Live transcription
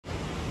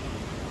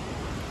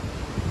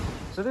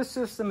So this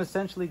system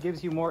essentially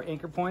gives you more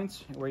anchor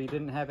points where you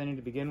didn't have any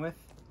to begin with.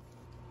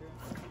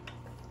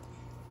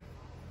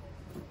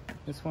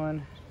 This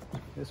one,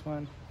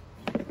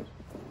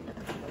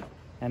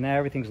 and now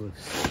everything's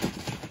loose.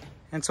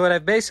 And so what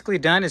I've basically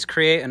done is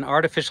create an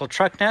artificial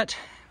truck net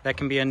that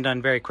can be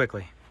undone very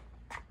quickly.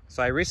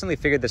 So I recently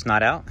figured this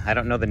knot out. I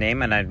don't know the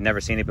name and I've never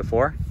seen it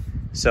before.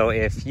 So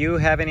if you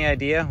have any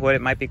idea what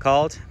it might be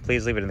called,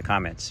 please leave it in the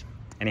comments.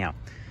 Anyhow,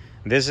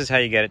 this is how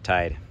you get it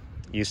tied.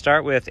 You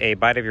start with a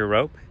bight of your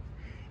rope,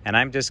 and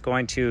I'm just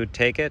going to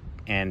take it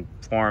and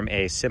form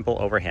a simple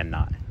overhand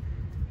knot.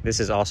 This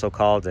is also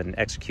called an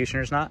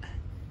executioner's knot.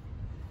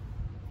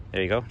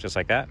 There you go, just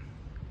like that.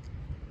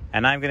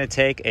 And I'm going to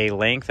take a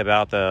length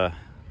about the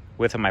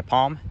width of my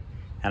palm,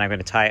 and I'm going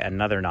to tie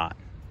another knot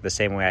the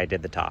same way I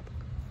did the top.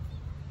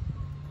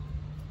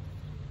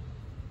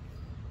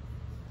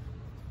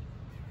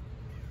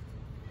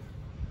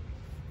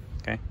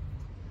 Okay.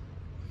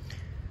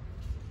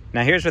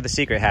 Now here's where the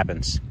secret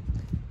happens.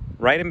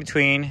 Right in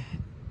between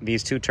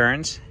these two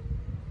turns,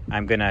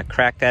 I'm going to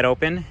crack that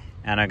open,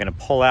 and I'm going to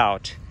pull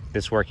out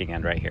this working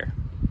end right here.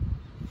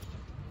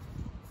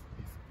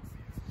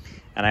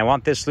 And I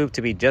want this loop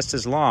to be just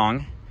as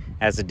long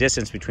as the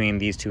distance between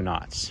these two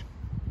knots.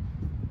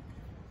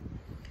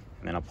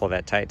 And then I'll pull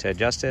that tight to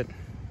adjust it.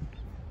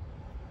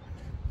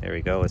 There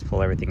we go. Let's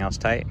pull everything else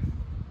tight.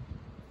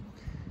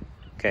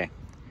 Okay.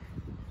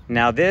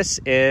 Now this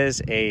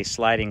is a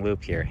sliding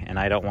loop here, and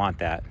I don't want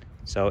that.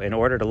 So in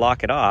order to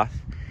lock it off,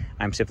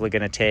 I'm simply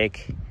going to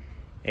take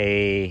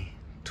a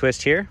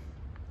twist here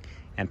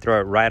and throw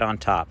it right on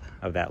top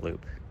of that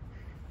loop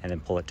and then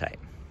pull it tight.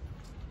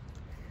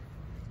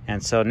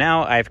 And so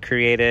now I've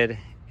created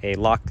a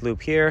locked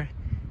loop here,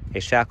 a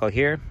shackle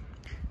here.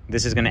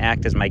 This is going to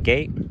act as my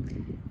gate,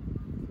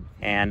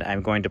 and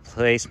I'm going to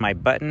place my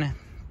button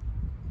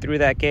through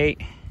that gate.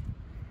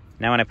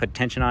 Now when I put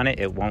tension on it,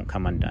 it won't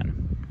come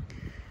undone.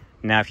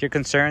 Now if you're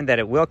concerned that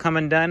it will come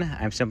undone,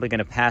 I'm simply going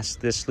to pass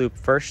this loop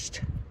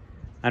first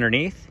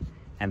underneath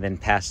and then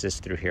pass this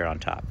through here on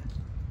top.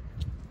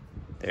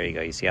 There you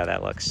go, you see how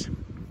that looks?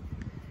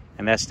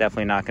 And that's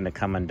definitely not going to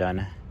come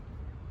undone.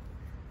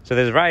 So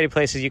there's a variety of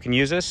places you can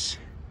use this.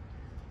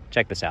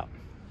 Check this out.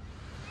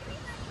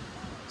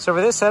 So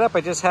for this setup,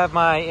 I just have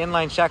my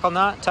inline shackle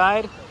knot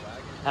tied,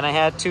 and I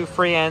had two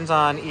free ends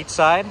on each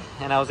side,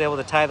 and I was able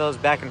to tie those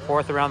back and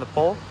forth around the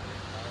pole.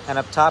 And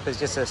up top is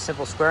just a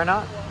simple square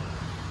knot.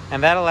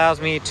 And that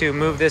allows me to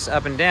move this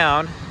up and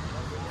down,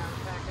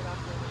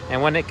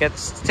 and when it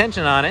gets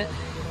tension on it,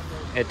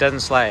 it doesn't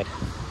slide.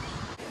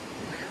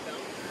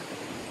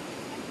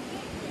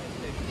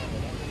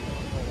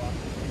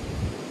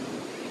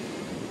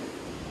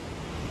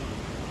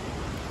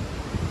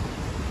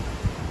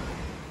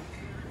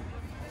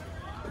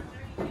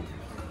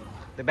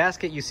 The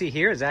basket you see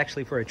here is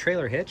actually for a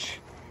trailer hitch,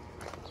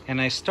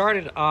 and I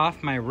started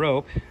off my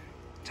rope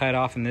tied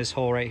off in this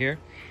hole right here,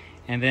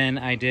 and then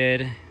I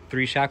did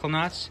 3 shackle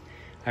knots.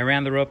 I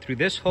ran the rope through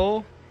this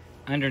hole,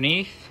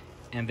 underneath,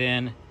 and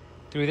then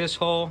through this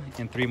hole,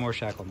 and 3 more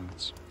shackle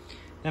knots.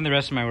 Then the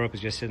rest of my rope is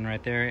just sitting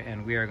right there,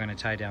 and we are going to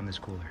tie down this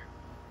cooler.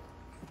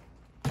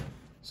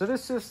 So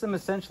this system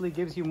essentially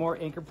gives you more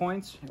anchor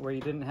points where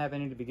you didn't have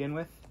any to begin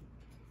with.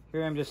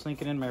 Here I'm just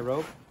linking in my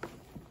rope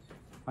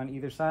on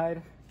either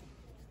side.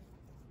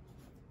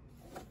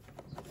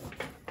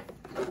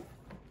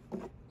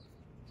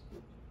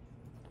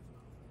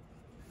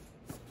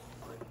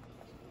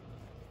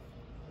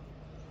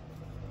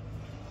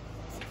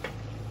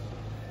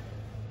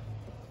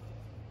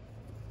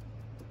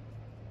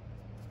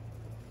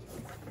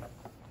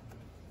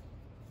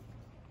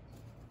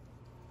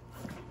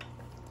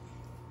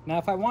 Now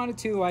if I wanted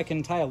to, I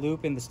can tie a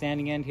loop in the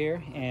standing end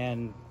here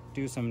and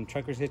do some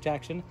trucker's hitch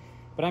action,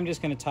 but I'm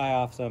just going to tie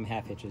off some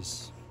half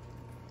hitches.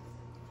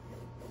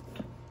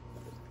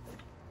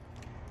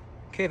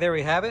 Okay, there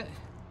we have it.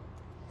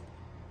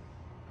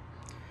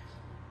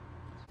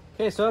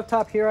 Okay, so up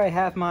top here I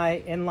have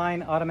my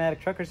inline automatic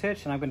trucker's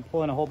hitch, and I've been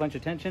pulling a whole bunch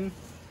of tension,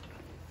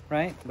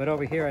 right? But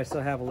over here I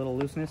still have a little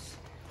looseness,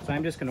 so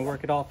I'm just going to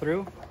work it all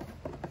through.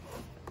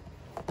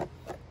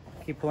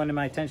 Keep pulling in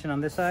my tension on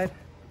this side.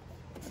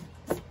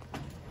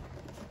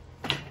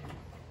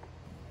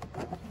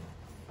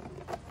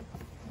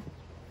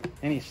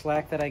 Any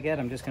slack that I get,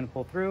 I'm just going to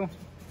pull through.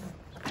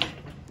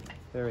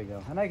 There we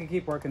go. And I can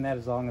keep working that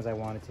as long as I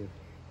wanted to.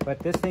 But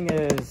this thing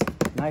is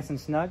nice and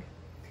snug.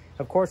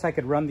 Of course, I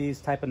could run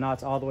these type of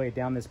knots all the way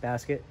down this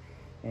basket,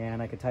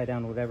 and I could tie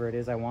down whatever it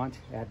is I want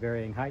at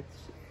varying heights.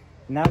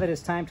 Now that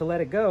it's time to let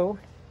it go,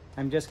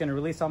 I'm just going to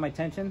release all my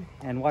tension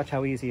and watch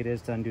how easy it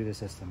is to undo the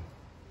system.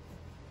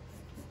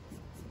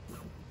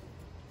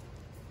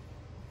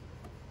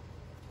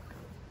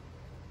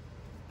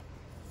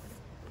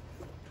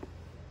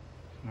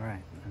 All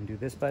right, undo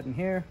this button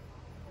here,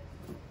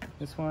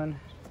 this one,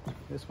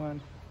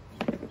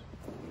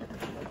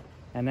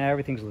 and now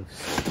everything's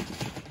loose.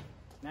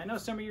 Now I know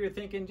some of you are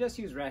thinking, just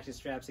use ratchet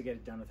straps to get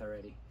it done with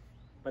already.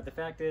 But the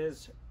fact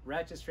is,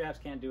 ratchet straps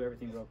can't do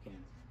everything rope can.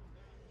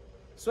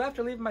 So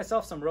after leaving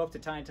myself some rope to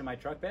tie into my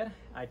truck bed,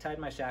 I tied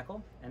my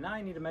shackle, and now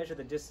I need to measure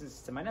the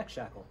distance to my next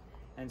shackle.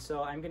 And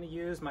so I'm going to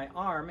use my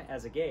arm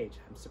as a gauge.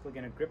 I'm simply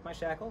going to grip my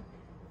shackle,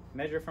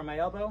 measure from my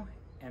elbow,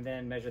 and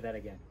then measure that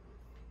again.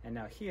 And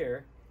now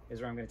here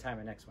is where I'm going to tie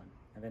my next one.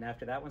 And then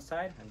after that one's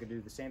tied, I'm going to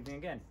do the same thing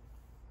again.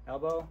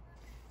 Elbow,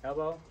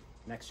 elbow,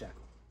 next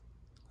shackle.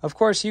 Of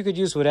course, you could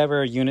use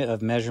whatever unit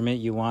of measurement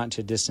you want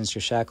to distance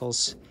your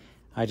shackles.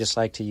 I just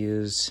like to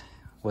use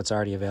what's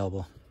already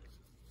available.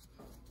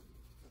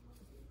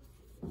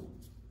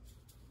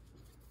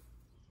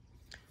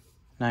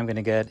 Now I'm going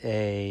to get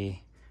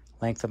a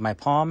length of my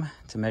palm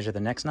to measure the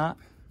next knot.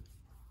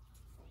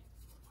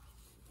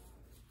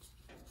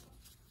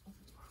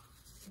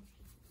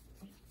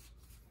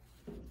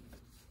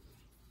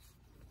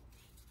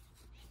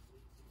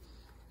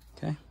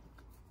 Okay.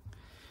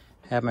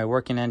 Have my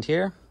working end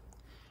here.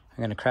 I'm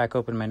going to crack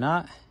open my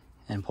knot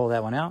and pull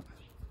that one out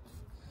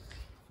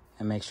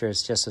and make sure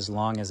it's just as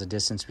long as the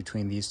distance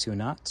between these two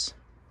knots.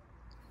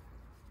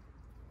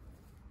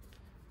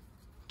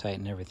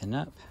 Tighten everything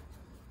up.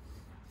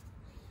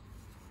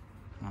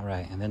 All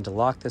right, and then to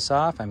lock this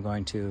off, I'm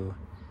going to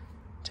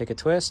take a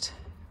twist,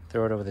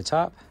 throw it over the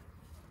top,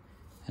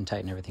 and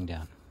tighten everything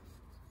down.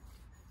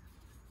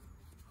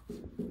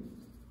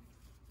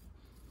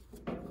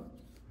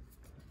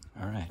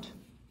 All right.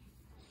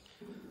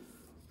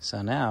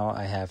 So now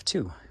I have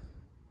two.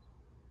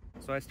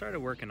 So I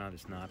started working on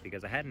this knot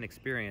because I had an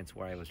experience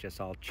where I was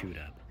just all chewed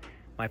up.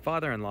 My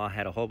father-in-law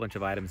had a whole bunch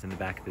of items in the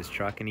back of his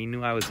truck, and he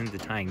knew I was into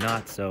tying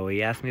knots, so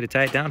he asked me to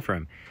tie it down for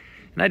him.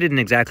 And I didn't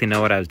exactly know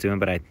what I was doing,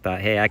 but I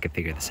thought, hey, I could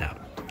figure this out.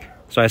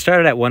 So I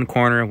started at one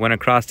corner, went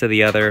across to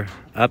the other,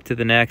 up to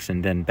the next,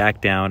 and then back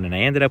down, and I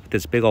ended up with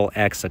this big old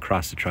X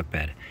across the truck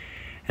bed.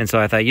 And so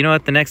I thought, you know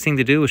what, the next thing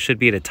to do should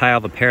be to tie all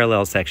the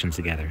parallel sections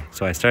together.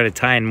 So I started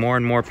tying more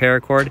and more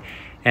paracord,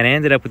 and I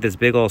ended up with this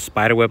big old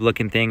spiderweb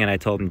looking thing, and I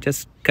told him,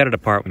 just cut it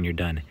apart when you're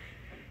done.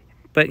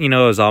 But, you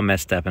know, it was all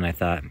messed up, and I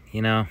thought,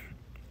 you know,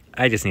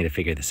 I just need to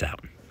figure this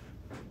out.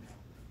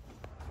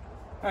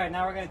 All right,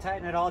 now we're going to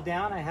tighten it all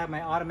down. I have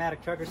my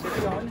automatic trigger switch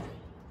going.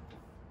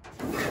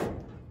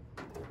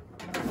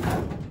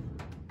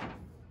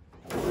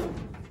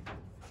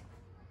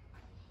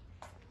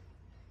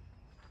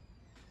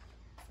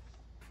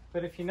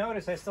 But if you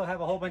notice, I still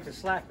have a whole bunch of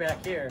slack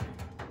back here.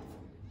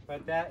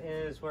 But that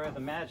is where the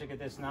magic of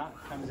this knot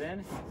comes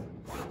in,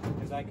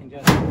 because I can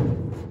just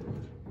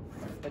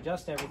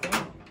adjust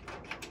everything.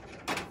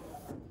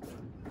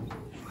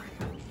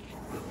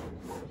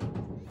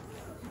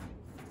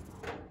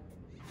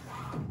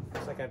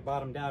 Looks like I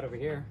bottomed out over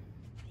here.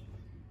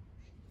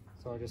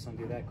 So I'll just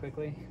undo that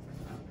quickly.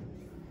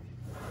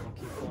 I'll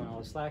keep pulling all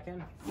the slack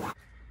in.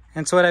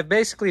 And so what I've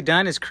basically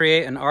done is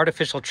create an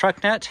artificial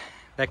truck net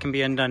that can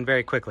be undone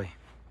very quickly.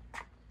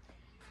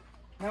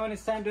 Now when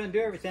it's time to undo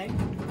everything,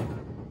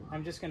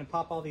 I'm just going to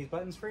pop all these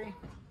buttons free.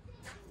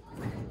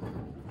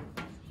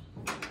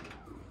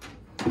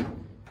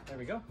 There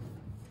we go.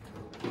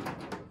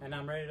 And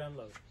I'm ready to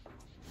unload.